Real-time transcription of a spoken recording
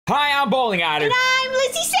Hi, I'm Bowling Otter. And I'm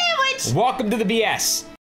Lizzie Sandwich. Welcome to the BS.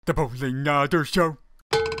 The Bowling Otter Show.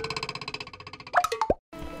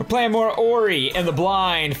 We're playing more Ori in the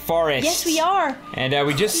Blind Forest. Yes, we are. And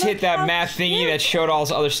we just hit that map thingy that showed all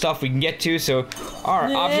this other stuff we can get to, so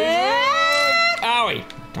our options... Owie.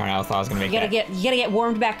 Darn, I thought I was gonna make that. You gotta get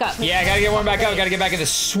warmed back up. Yeah, I gotta get warmed back up. Gotta get back in the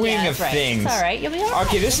swing of things. It's alright, you'll be alright.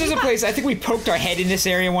 Okay, this is a place, I think we poked our head in this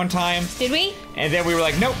area one time. Did we? And then we were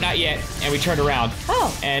like, nope, not yet. And we turned around.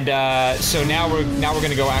 Oh. And so now we're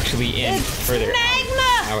gonna go actually in further.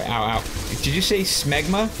 Smegma! Ow, ow, ow. Did you say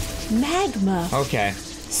smegma? Magma. Okay.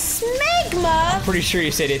 Smegma? I'm pretty sure you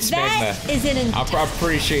said it's smegma. That is an I'm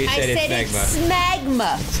pretty sure you said it's smegma. It's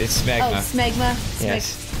smegma. It's smegma. Oh, smegma?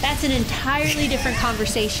 Yes. That's an entirely different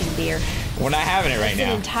conversation, dear. We're not having it right now.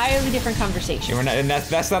 It's an entirely different conversation. We're not, and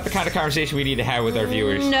that's not the kind of conversation we need to have with our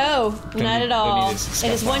viewers. No, not at all. It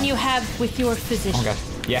is one you have with your physician. Oh,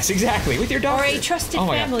 God. Yes, exactly. With your doctor. Or a trusted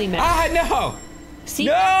family member. Ah, no! See?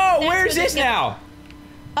 No! Where's this now?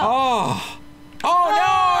 Oh. Oh, no!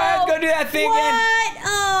 I have to go do that thing again. What?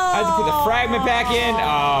 Oh. I have to put the fragment back in.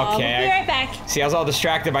 Oh, okay. We'll be right back. See, I was all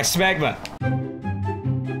distracted by smegma.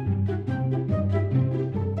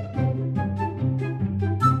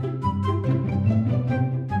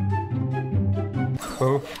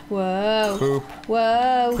 Boop. Whoa. Boop.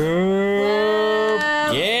 Whoa. Boop.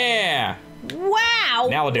 Whoa. Yeah. Wow.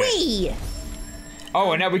 Now we'll do it.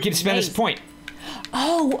 Oh, and now we can spend this point.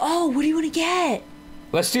 Oh, what do you want to get?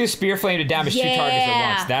 Let's do a spear flame to damage 2 targets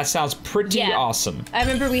at once. That sounds pretty awesome. I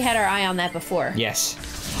remember we had our eye on that before. Yes.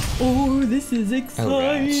 Oh, this is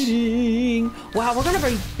exciting. Wow, we're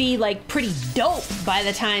gonna be like pretty dope by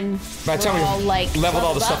the time we all like leveled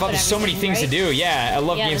all the stuff up. There's so many things to do. Yeah, I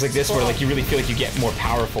love games like this where like you really feel like you get more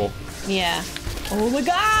powerful. Yeah. Oh my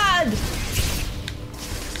God.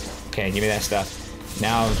 Okay, give me that stuff.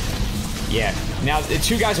 Now, yeah. Now the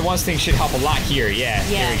 2 guys at once thing should help a lot here. Yeah.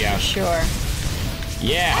 Here we go. Sure.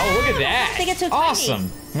 Yeah. Oh, look at that. They get so awesome.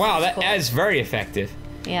 tiny. Wow, that is very effective.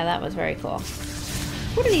 Yeah, that was very cool.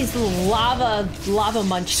 What are these little lava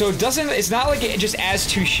munchkins? So it's not like it just adds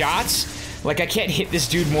 2 shots. Like I can't hit this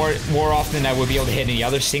dude more often than I would be able to hit any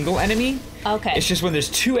other single enemy. Okay. It's just when there's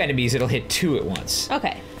 2 enemies, it'll hit 2 at once.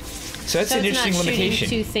 Okay. So that's an interesting limitation.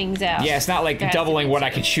 2 things out. Yeah, it's not like doubling what I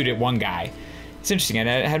could shoot at one guy. It's interesting. I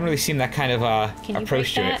hadn't really seen that kind of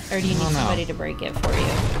approach to it. Or do you need somebody to break it for you?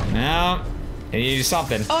 No. I need to do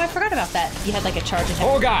something. Oh, I forgot about that. You had like a charge attack.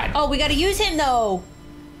 Oh, God. Oh, we gotta use him though.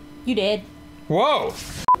 You did. Whoa.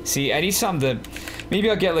 See, I need something to... Maybe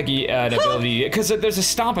I'll get like an ability, because there's a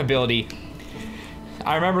stomp ability.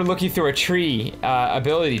 I remember looking through a tree,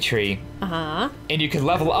 ability tree. Uh-huh. And you could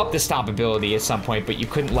level up the stomp ability at some point, but you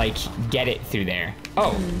couldn't like get it through there.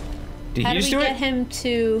 Oh. Did he just do it? How do we get him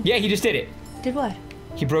to... Yeah, he just did it. Did what?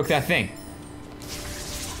 He broke that thing.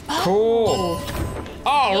 Cool.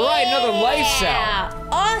 All right, another life cell.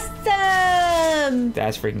 Awesome.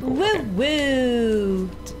 That's freaking cool. Woo woo.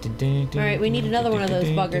 All right, we need another one of those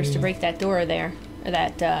buggers to break that door there. Or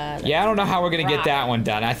that. Yeah, I don't know how we're gonna get that one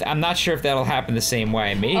done. I'm not sure if that'll happen the same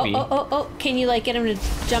way. Maybe. Oh! Can you like get him to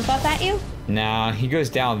jump up at you? Nah, he goes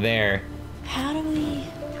down there. How do we?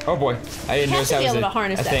 Oh boy, I didn't notice that was a thing. Have to be able to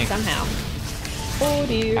harness that somehow. Oh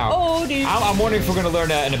dear. Ow. Oh dear. I'm wondering if we're gonna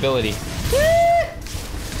learn an ability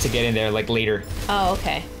to get in there like later. Oh,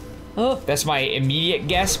 okay. Oh. That's my immediate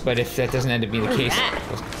guess, but if that doesn't end up being the case,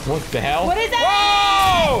 what the hell? What is that?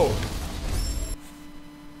 Whoa!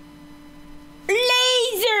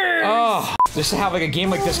 Lasers! Oh, just to have like a game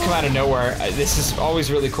like this come out of nowhere, this is always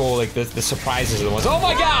really cool. Like the surprises are the ones. Oh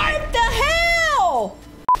my God! What the hell?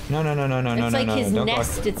 No. It's like his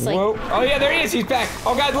nest. It's like. Whoa! Oh yeah, there he is. He's back.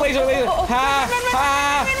 Oh God, the laser! Ha!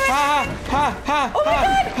 Oh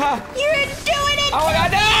my God! You're doing it! Oh my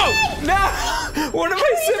God! No! What am I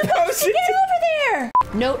supposed to do? Get over there!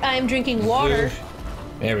 Note: I am drinking water.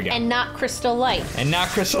 There we go. And not Crystal Light. And not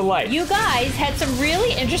Crystal Light. You guys had some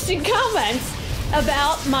really interesting comments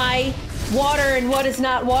about my water and what is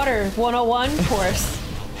not water 101 course.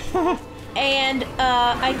 And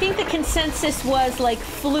I think the consensus was like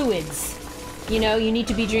fluids. You know, you need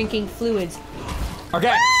to be drinking fluids.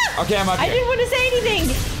 Okay. Ah! Okay, I'm up here. I didn't want to say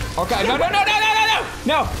anything. Okay. No.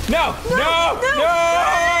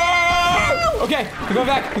 Okay, I'm going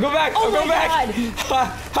back. I'm going back. Oh I'm going back.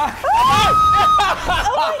 God.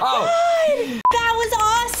 Oh my God. That was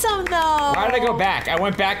awesome, though. Why did I go back? I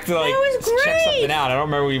went back to like check something out. I don't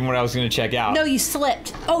remember even what I was going to check out. No, you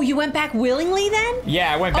slipped. Oh, you went back willingly then?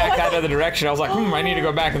 Yeah, I went back that other direction. I was like, I need to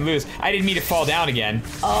go back and lose. I didn't mean to fall down again.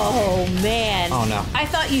 Oh man. Oh no. I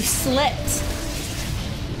thought you slipped.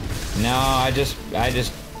 No, I just.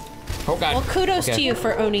 Oh God. Well, kudos to you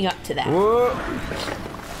for owning up to that. Whoa.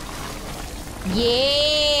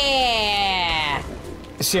 Yeah.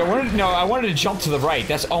 See, I wanted to jump to the right.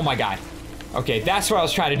 Oh my god. Okay, that's what I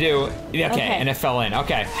was trying to do. Okay, and it fell in.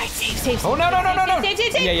 Okay. All right, save. Oh, no.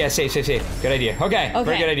 Save. Yeah, save. Good idea. Okay,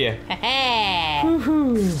 very good idea.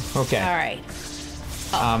 Okay. All right.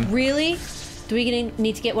 Really? Do we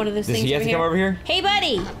need to get one of those things Does he have to come over here? Hey,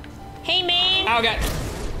 buddy. Hey, man. Oh, god.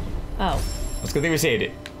 Oh. Let's good thing we saved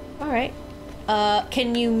it. All right.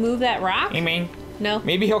 Can you move that rock? Hey, man. No.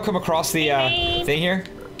 Maybe he'll come across the thing here.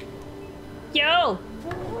 Yo.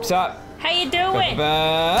 What's up? How you doing?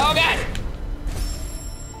 Oh, god.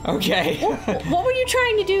 Okay. What were you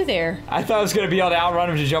trying to do there? I thought I was gonna be able to outrun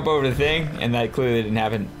him to jump over the thing, and that clearly didn't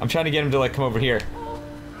happen. I'm trying to get him to like come over here.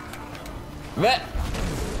 But,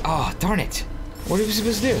 oh darn it! What are we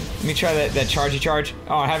supposed to do? Let me try that chargey charge.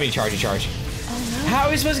 Oh, I don't have any chargey charge. Oh no. How are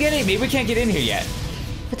we supposed to get in? Maybe we can't get in here yet.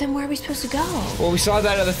 But then where are we supposed to go? Well, we saw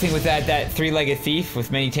that other thing with that three-legged thief with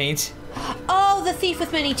many taints. Oh, the thief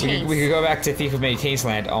with many taints. We could go back to thief with many taints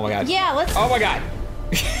land. Oh my god. Yeah, let's. Oh my god.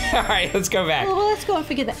 All right, let's go back. Well, let's go and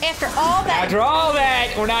figure that. After all that. After all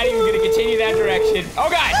that, we're not even going to continue that direction. Oh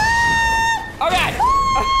god! Oh god!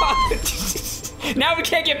 Now we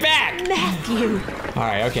can't get back. Matthew. All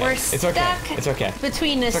right, okay. We're it's stuck. Okay. It's okay.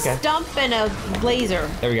 Between a stump and a laser.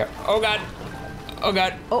 There we go. Oh god. Oh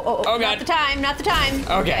god. Oh god. Not the time. Not the time.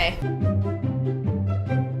 Okay.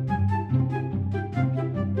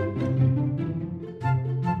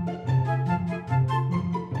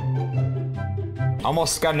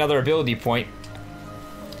 Almost got another ability point.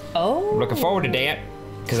 Oh. I'm looking forward to that,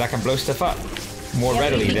 because I can blow stuff up more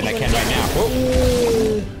readily than I can right now.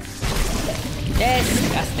 Whoa.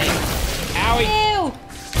 Disgusting. Owie. Ew.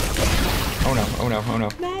 Oh no.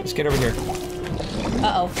 Let's get over here.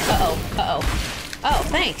 Uh-oh. Oh,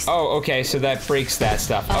 thanks. Oh, okay, so that breaks that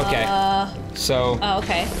stuff. Okay. So. Oh,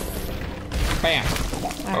 okay. Bam.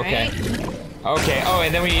 All okay. right. Okay. Oh,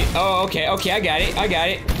 and then we need. Oh, okay. I got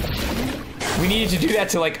it. We needed to do that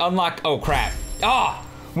to like unlock. Oh crap. Oh,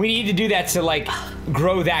 we need to do that to like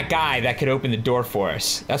grow that guy that could open the door for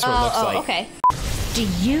us. That's what it looks like. Okay. Do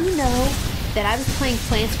you know that I was playing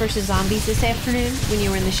Plants vs. Zombies this afternoon when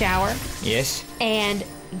you were in the shower? Yes. And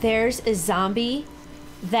there's a zombie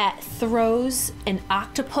that throws an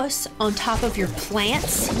octopus on top of your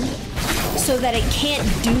plants so that it can't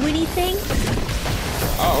do anything.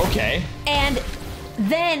 Oh, okay. And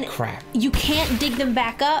then crap. You can't dig them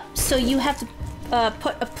back up, so you have to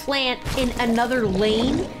put a plant in another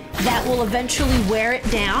lane that will eventually wear it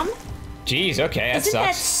down. Jeez, okay, that Isn't sucks.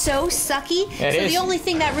 that so sucky? It is. The only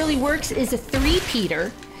thing that really works is a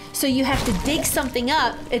three-peater. So you have to dig something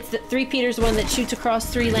up. It's the three-peater's one that shoots across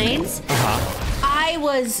 3 lanes. I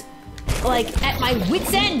was like at my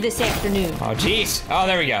wit's end this afternoon. Oh, jeez. Oh,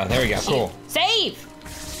 there we go. Cool. Save.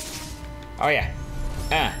 Oh yeah.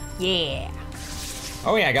 Yeah.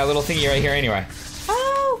 Oh yeah, I got a little thingy right here anyway.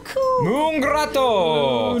 Oh, cool. Moon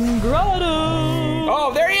Grotto.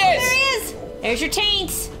 Oh, there he is. There he is. There's your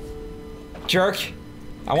taints. Jerk.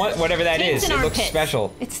 I want whatever that Taints is. in It our looks pits.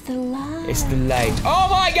 special. It's the light. It's the light. Oh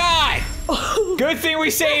my god! Good thing we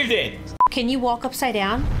saved it. Can you walk upside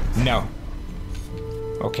down? No.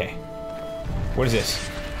 Okay. What is this?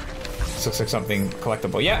 This looks like something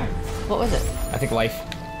collectible. Yeah. What was it? I think life.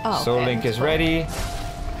 Oh, Soul okay. Link is ready.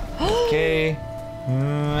 Okay.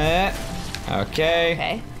 Okay.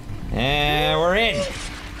 Okay. And we're in.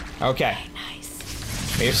 Okay.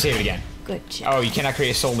 Nice. Maybe we save it again. Good job. Oh, you cannot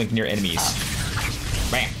create a soul link near enemies.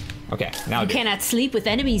 Bam. Okay, now You do. cannot sleep with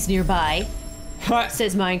enemies nearby,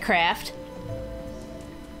 says Minecraft.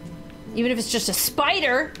 Even if it's just a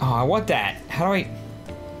spider. Oh, I want that. How do I...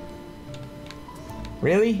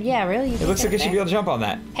 Really? Yeah, really. It looks like I should be able to jump on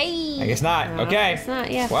that. Hey. I guess not. Okay. It's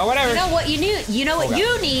not. Yeah. Well, whatever. You know what you need? You know what Okay.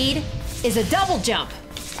 you need is a double jump.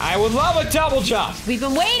 I would love a double jump. We've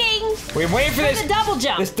been waiting. We're waiting for this. the double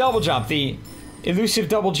jump. This double jump, the elusive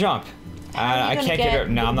double jump. I gonna can't get- get it.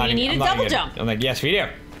 No, I'm not we even. need I'm a not double even gonna- jump. I'm like, yes, we do.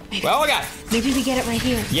 Well, we got. Maybe we get it right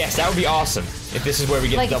here. Yes, that would be awesome. If this is where we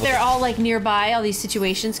get Like the if double they're jump. all like nearby, all these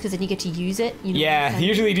situations, because then you get to use it. You know Yeah, what I'm they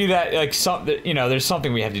usually do that. Like you know, there's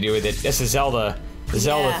something we have to do with it. That's the Zelda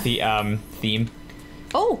theme.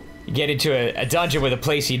 Oh. You get into a dungeon with a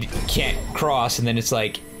place you can't cross, and then it's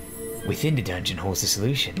like, within the dungeon holds the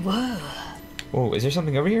solution. Whoa. Whoa, is there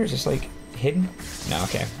something over here? Is this like hidden? No,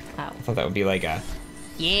 okay. Oh. I thought that would be like a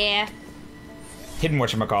Yeah. hidden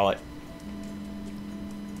whatchamacallit.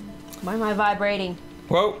 Why am I vibrating?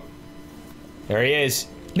 Whoa. There he is.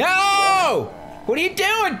 No! What are you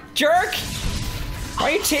doing, jerk? Why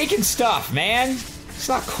are you taking stuff, man? It's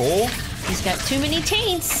not cool. He's got too many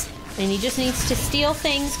taints, and he just needs to steal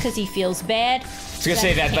things because he feels bad. I was gonna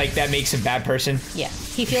say that like that makes him a bad person. Yeah.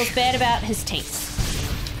 He feels bad about his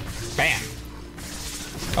taints. Bam.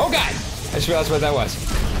 Oh god! I just realized what that was.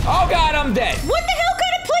 Oh god, I'm dead. What the hell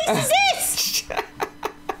kind of place is this?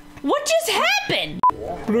 What just happened?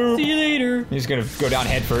 Bloop. See you later. You're just gonna go down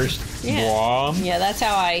head first. Yeah. Whom. Yeah, that's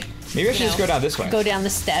how I. Maybe I should just go down this way. Go down the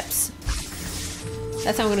steps.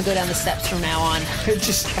 That's how I'm gonna go down the steps from now on.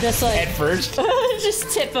 just like head first.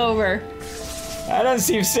 Just tip over. That doesn't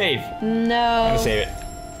seem safe. No. I'm gonna save it.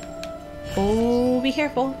 Oh, be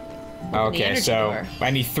careful. Okay, so door.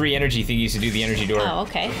 I need 3 energy thingies to do the energy door. Oh,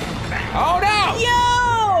 okay. Oh no!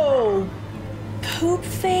 Yo! Poop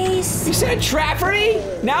face. You said Trappery?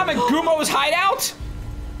 Now I'm in Gumo's hideout?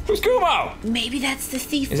 Who's Gumo? Maybe that's the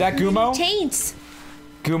thief. Is that Gumo? Taints.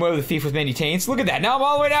 Gumo, the thief with many taints. Look at that. Now I'm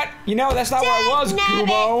all the way down. You know, that's not where I was,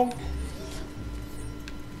 Gumo.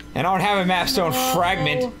 And I don't have a mapstone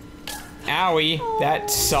fragment. Owie. That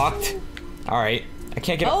sucked. Alright. I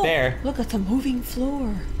can't get up there. Look at the moving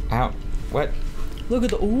floor. Ow. What? Look at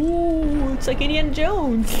the. Ooh, it's like Indiana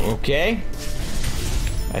Jones. Okay.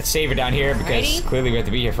 Let's save it down here because Alrighty. clearly we have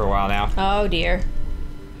to be here for a while now. Oh dear.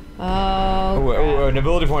 Oh. Ooh, an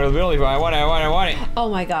ability point, I want it. Oh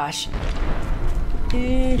my gosh.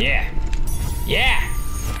 Yeah. Yeah!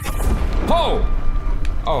 Oh!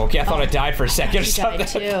 Oh, okay, I thought I died for a second. died I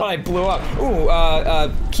too. thought I blew up. Ooh,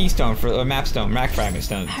 keystone for a mapstone, map fragment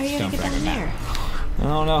stone. How are you stone gonna get down fragment there? map. I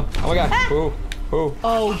don't know. Oh my god. Ah. Ooh, ooh.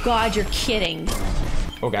 Oh god, you're kidding.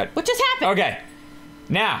 Oh god. What just happened? Okay.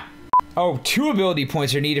 Now. Oh, 2 ability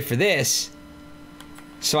points are needed for this.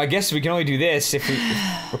 So I guess we can only do this if it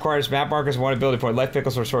requires map markers, 1 ability point, life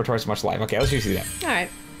pickles, or restore twice as much life. Okay, let's just do that. Alright.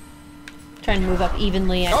 Trying to move up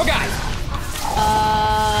evenly. Oh god!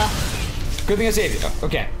 Good thing I saved it. Oh,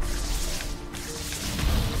 okay.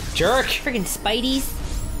 Jerk! Friggin' Spideys.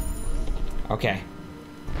 Okay.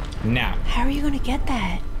 Now. How are you gonna get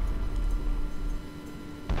that?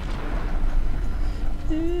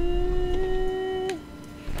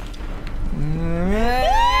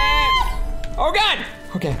 Oh god!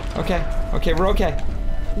 Okay, okay, okay, we're okay.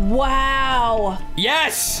 Wow!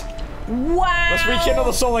 Yes! Wow! Let's rekindle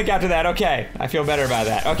the soul link after that. Okay, I feel better about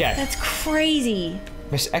that. Okay. That's crazy.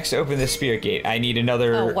 Press X to open this spirit gate. I need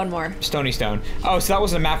another. Oh, 1 more. Stony stone. Oh, so that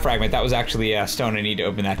wasn't a map fragment. That was actually a stone. I need to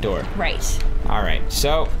open that door. Right. All right.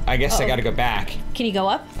 So I guess I got to go back. Can you go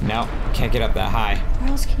up? No, can't get up that high. Where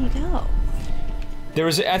else can you go? There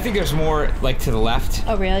was. I think there's more like to the left.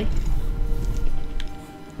 Oh, really?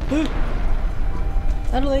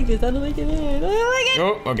 I don't like this. I don't like it. I don't like it.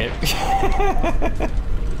 Oh, okay.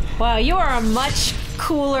 Wow, you are a much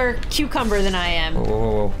cooler cucumber than I am. Whoa,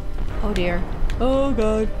 whoa, whoa. Oh dear. Oh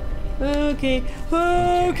god. Okay.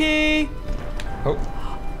 Okay. Oh.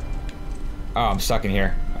 Oh, I'm stuck in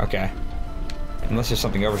here. Okay. Unless there's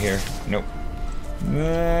something over here. Nope.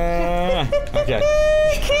 Okay.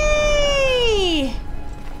 Okay.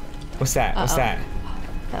 What's that? What's that?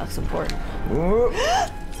 That looks important. Ooh.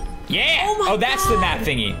 Yeah! Oh my that's the God. map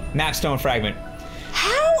thingy. Map stone fragment.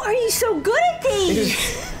 How are you so good at these?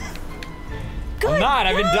 Good I'm not.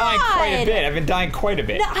 I've been dying quite a God. bit. I've been dying quite a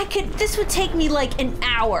bit. No, I could. This would take me like an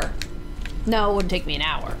hour. No, it wouldn't take me an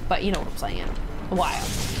hour, but you know what I'm saying. A while.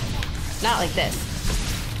 Not like this.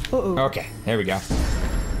 Uh-oh. Okay, there we go.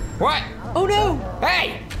 What? Oh no!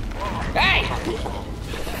 Hey! Hey!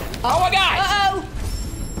 Oh my god! Uh-oh!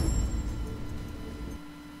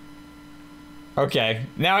 Okay,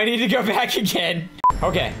 now I need to go back again.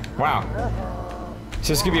 Okay, wow.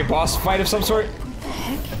 So this could be a boss fight of some sort? What the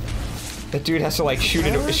heck? That dude has to like shoot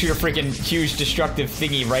a freaking huge destructive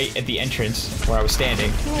thingy right at the entrance where I was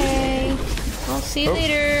standing. Okay. I'll see you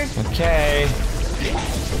later. Okay.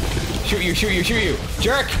 Shoot you, shoot you, shoot you.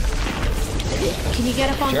 Jerk! Can you get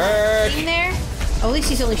up on Jerk. the thing there? Oh, at least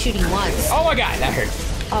he's only shooting once. Oh my god, that hurt.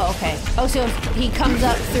 Oh, okay. Oh, so he comes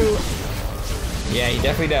up through... Yeah, he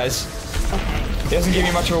definitely does. Okay. He doesn't give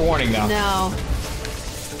you much of a warning though. No.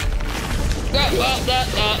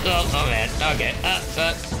 Oh man, okay.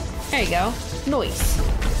 There you go. Noise.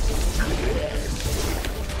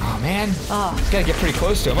 Oh man. Oh. Gotta get pretty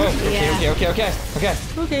close to him. Oh, okay, Yeah. okay. Okay.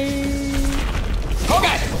 Oh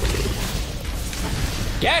god!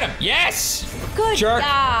 Get him! Yes! Good Jerk.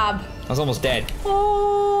 job. I was almost dead.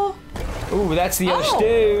 Oh. Ooh, that's the other Oh.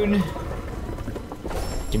 stone.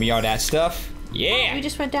 Give me all that stuff. We Yeah!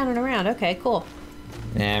 just went down and around. Okay, cool.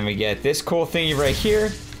 And we get this cool thingy right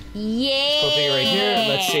here. Yeah. Cool thing right here.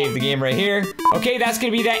 Let's save the game right here. Okay, that's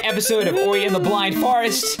gonna be that episode of Ori and the Blind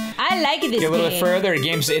Forest. I like this Get a little bit game. further. The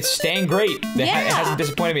game's it's staying great. It hasn't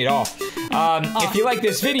disappointed me at all. If you like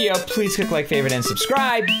this video, please click like, favorite, and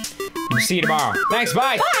subscribe. We'll see you tomorrow. Thanks.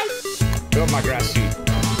 Bye. Bye. Build my grass suit.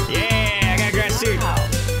 Yeah, I got a grass suit. Wow.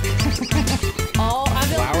 Oh, I'm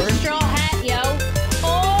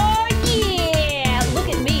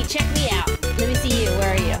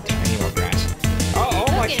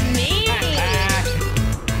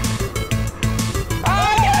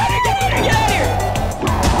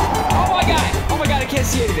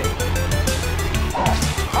see anything.